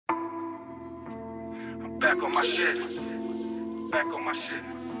back on my shit. Back on my shit.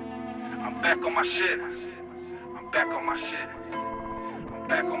 I'm back on my shit. I'm back on my shit. I'm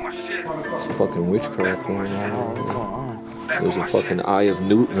back on my shit. Some fucking witchcraft going on. There's a fucking eye of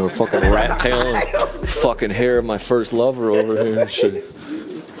Newton or a fucking rat tail and fucking hair of my first lover over here and shit.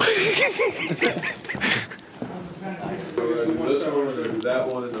 This one or that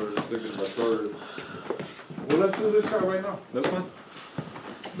one, or just thinking my third. Well, let's do this shot right now. This one?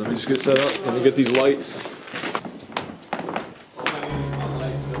 Let me just get set up. Let me get these lights.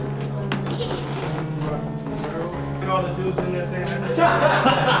 All the dudes in there saying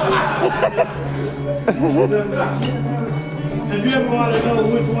if you ever want to know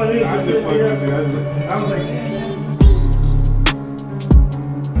which one it is, I was like,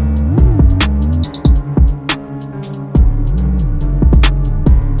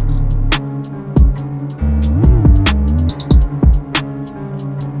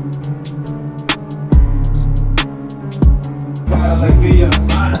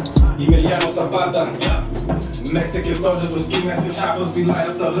 Mexican soldiers with ski masks and choppers. We light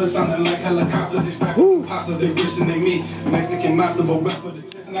up the hood sounding like helicopters. These rappers imposters, they wishing they me. Mexican master, but rapper.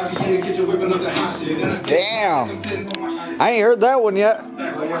 Listen out, you can't get your whipping up the hot shit. Damn. I ain't heard that one yet.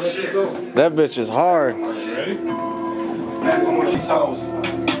 That bitch is hard. Ready? Back on these hoes.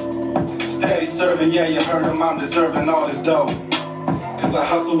 Steady serving, yeah, you heard him. I'm deserving all this dough. Cause I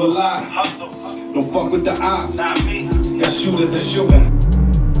hustle a lot. Don't fuck with the ops. Got shooters that shooting.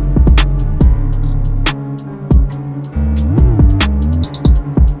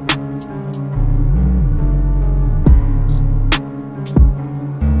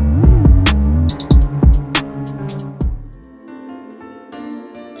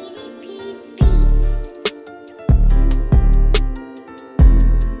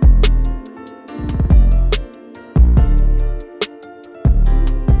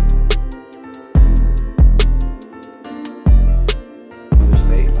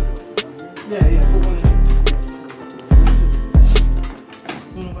 yeah, put one in.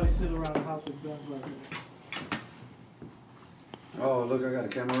 Don't nobody sit around the house with guns like that. Oh, look, I got a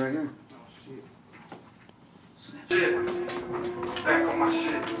camera right here. Shit. Back on my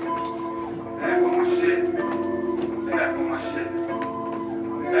shit. Back on my shit. Back on my shit.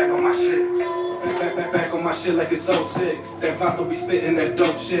 Back on my shit. Back on my shit like it's 06. That vato be spitting that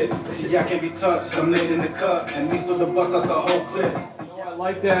dope shit. See, I can't be touched. I'm laid in the cut. And least with the bust out the whole clip. I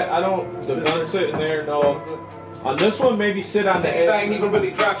like that. I don't. The gun sitting there, no. On this one, maybe sit on the edge. I ain't even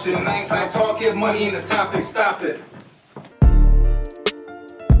really drop shit. And I ain't trying to talk, give money in the topic. Stop it.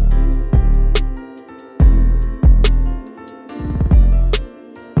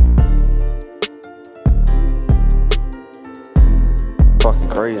 Fucking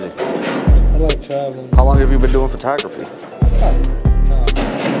crazy. I like traveling. How long have you been doing photography?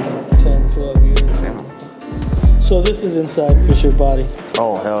 10, 12 years. Damn. So this is inside Fisher body.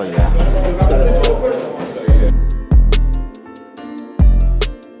 Oh, hell yeah.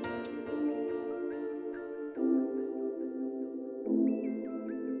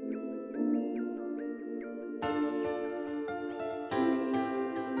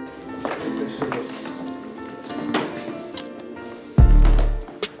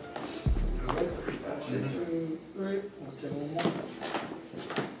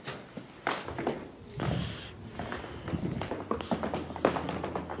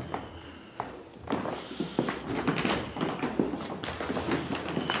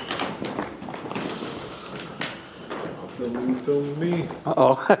 You filming me?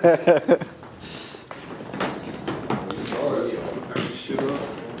 Uh-oh.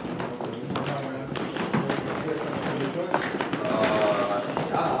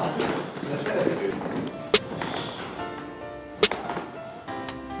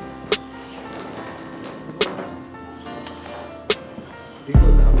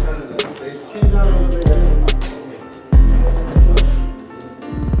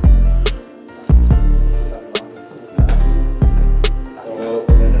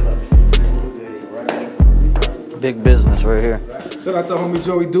 Big business right here. Shout out to homie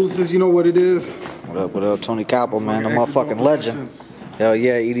Joey Deuces, you know what it is. What up, Tony Kappo, man, the motherfucking legend. Hell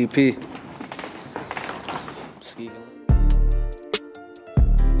yeah, EDP.